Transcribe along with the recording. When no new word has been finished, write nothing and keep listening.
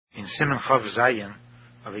in Siman Chav Zayin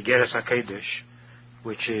of Igeres HaKedesh,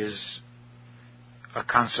 which is a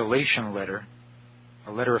consolation letter,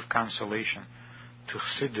 a letter of consolation to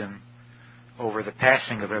Chassidim over the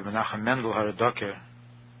passing of Rebbe Nachum Mendel Haradoker,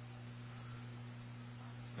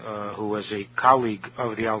 who was a colleague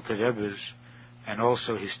of the Alter Rebbe's and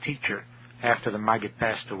also his teacher after the Maggid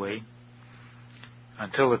passed away,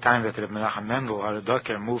 until the time that Rebbe Nachum Mendel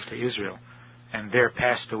Haradoker moved to Israel and there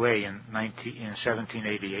passed away in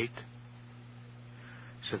 1788.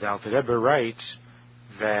 So the Alter Rebbe writes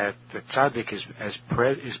that the tzaddik is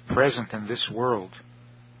present in this world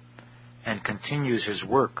and continues his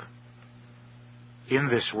work in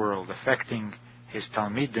this world, affecting his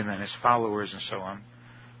talmidim and his followers and so on,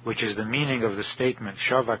 which is the meaning of the statement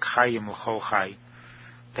Shavak Chayim L'chol Chay,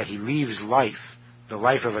 that he leaves life, the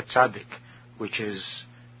life of a tzaddik, which is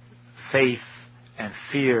faith and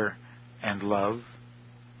fear and love.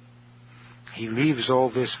 He leaves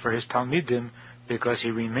all this for his talmidim because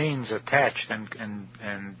he remains attached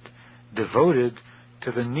and devoted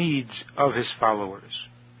to the needs of his followers.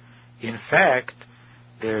 In fact,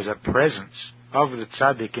 there's a presence of the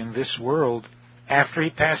tzaddik in this world after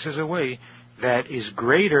he passes away that is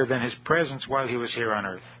greater than his presence while he was here on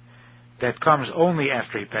earth, that comes only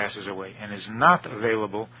after he passes away and is not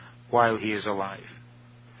available while he is alive.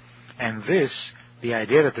 And this, the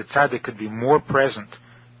idea that the tzaddik could be more present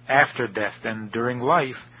after death than during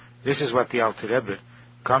life, this is what the Alter Rebbe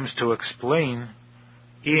comes to explain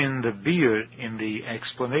in the biur, in the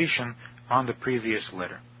explanation on the previous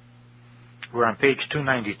letter. We're on page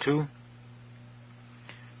 292.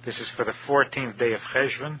 This is for the 14th day of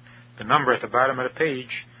Cheshvan. The number at the bottom of the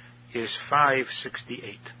page is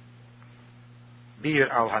 568. Biur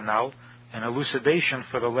al Hanal, an elucidation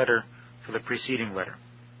for the letter, for the preceding letter.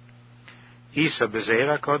 Isa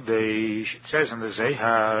bezeira kodesh, it says in the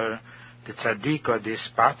Zehar, the tzaddik or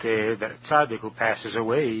dispate, that a tzaddik who passes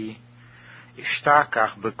away,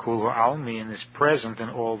 ishtakach bekulu almin, is present in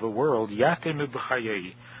all the world, yater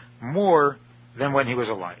mibchayei, more than when he was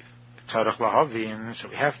alive. Tzarech lahavin, so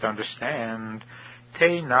we have to understand,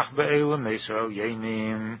 teinach be'elam Yisrael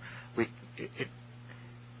yenim,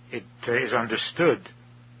 it is understood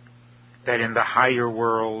that in the higher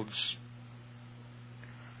worlds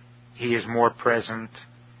he is more present.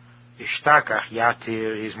 Ishtakach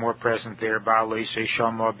yatir, he is more present there, ba'alei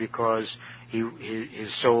shama, because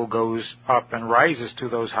his soul goes up and rises to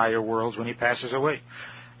those higher worlds when he passes away.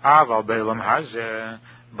 Aval be'elam hazeh,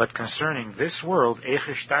 but concerning this world, eich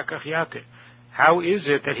ishtakach yatir, how is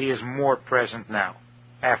it that he is more present now,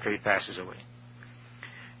 after he passes away?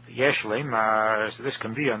 Yesh leimar, so this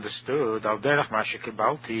can be understood, al derech ma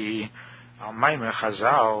shekibalti, al maimer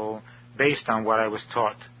chazal, based on what I was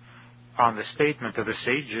taught, on the statement of the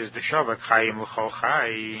sages, the Shavak Chayim L'chol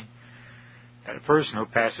Chay, that a person who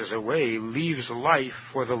passes away leaves life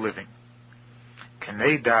for the living.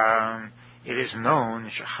 Kaneda, it is known,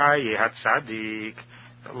 Shechaye HaTzadik,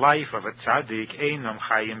 the life of a tzaddik, Einam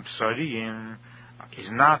Chayim Psariyim,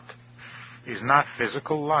 is not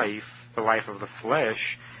physical life, the life of the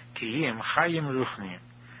flesh, Kiyim Chayim Ruchnim.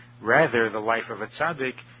 Rather, the life of a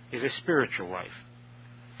tzaddik is a spiritual life.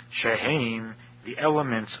 Sheheim, the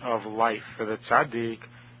elements of life for the tzaddik,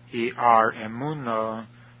 are emunah,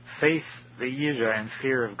 faith, the yira, and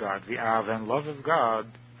fear of God, the av, and love of God.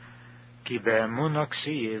 Ki be'emunah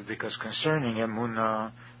ksiv, because concerning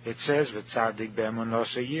emunah, it says, v'tzaddik be'emunah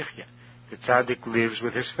seyichya. The tzaddik lives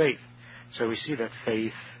with his faith. So we see that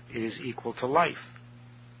faith is equal to life,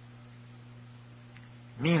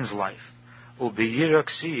 means life. U'b'yira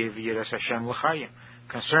ksiv yiras Hashem l'chayim.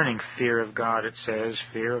 Concerning fear of God, it says,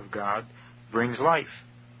 fear of God brings life.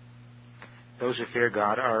 Those who fear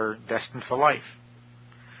God are destined for life,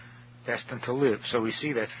 destined to live. So we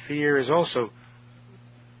see that fear is also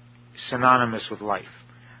synonymous with life.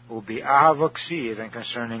 Will be ahavaksiv, and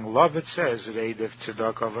concerning love it says, reidev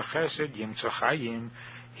tzedakah v'chesed yimtza chayim,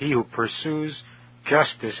 he who pursues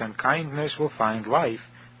justice and kindness will find life.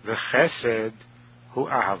 V'chesed hu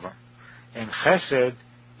ahava, and chesed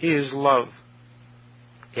is love.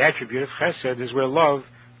 The attribute of chesed is where love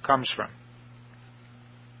comes from.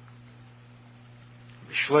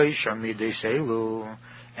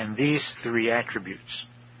 And these three attributes,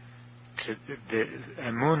 the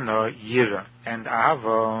emunah, yira, and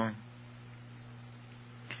ahava,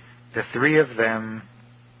 the three of them,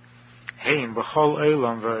 heim b'chol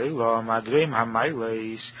elam v'elam adreim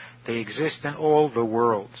hamayles, they exist in all the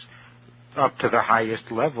worlds, up to the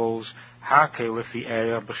highest levels,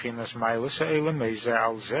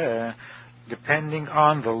 depending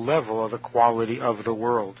on the level or the quality of the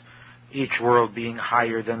world, each world being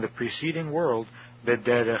higher than the preceding world,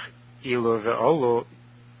 bederech ilu ve'olo,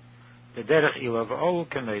 B'derech ila v'ol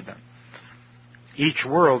k'neidem. Each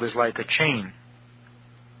world is like a chain.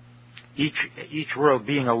 Each world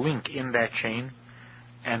being a link in that chain,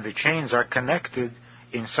 and the chains are connected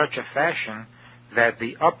in such a fashion that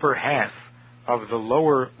the upper half of the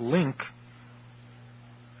lower link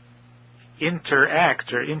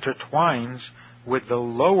interacts or intertwines with the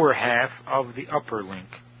lower half of the upper link,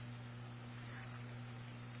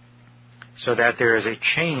 so that there is a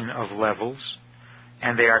chain of levels,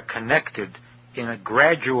 and they are connected in a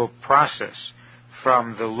gradual process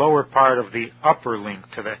from the lower part of the upper link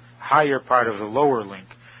to the higher part of the lower link.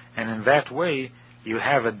 And in that way, you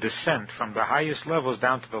have a descent from the highest levels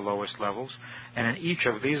down to the lowest levels, and in each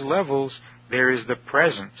of these levels there is the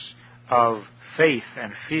presence of faith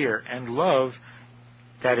and fear and love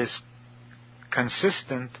that is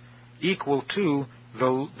consistent, equal to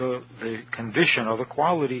the condition or the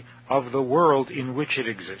quality of the world in which it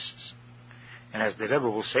exists. And as the Rebbe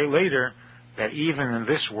will say later, that even in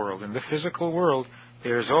this world, in the physical world,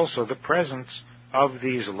 there is also the presence of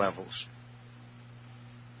these levels.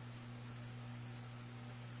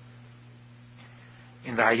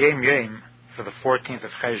 In the Hayom Yom for the 14th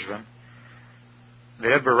of Cheshvan, the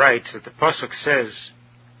Rebbe writes that the Pasuk says,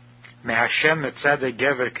 Me Hashem etzadei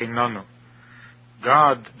gever kinonu.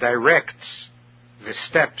 God directs the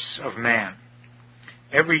steps of man.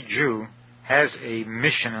 Every Jew has a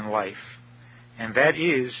mission in life, and that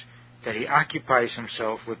is that he occupies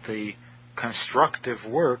himself with the constructive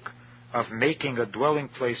work of making a dwelling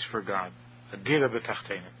place for God, a dira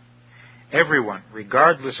b'tachtenim. Everyone,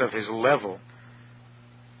 regardless of his level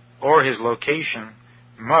or his location,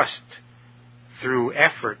 must, through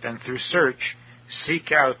effort and through search,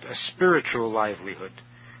 seek out a spiritual livelihood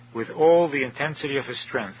with all the intensity of his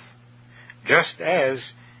strength, just as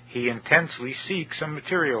he intensely seeks a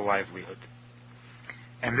material livelihood.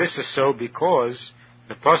 And this is so because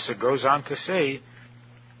the Pasuk goes on to say,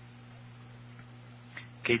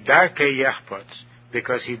 Kidarkei yachpatz,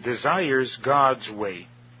 because he desires God's way.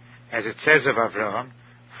 As it says of Avraham,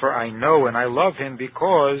 for I know and I love him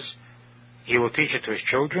because he will teach it to his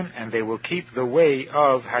children, and they will keep the way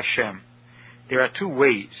of Hashem. There are two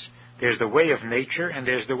ways. There's the way of nature, and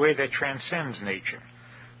there's the way that transcends nature.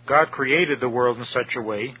 God created the world in such a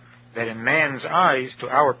way that in man's eyes, to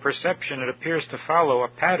our perception, it appears to follow a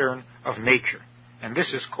pattern of nature. And this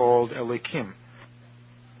is called Elokim.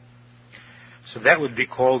 So that would be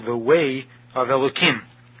called the way of Elokim.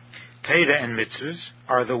 Torah and mitzvahs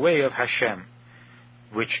are the way of Hashem,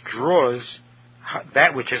 which draws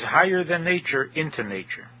that which is higher than nature into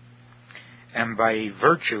nature. And by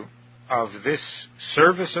virtue of this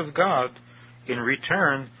service of God, in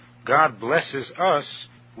return, God blesses us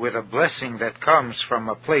with a blessing that comes from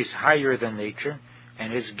a place higher than nature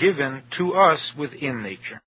and is given to us within nature.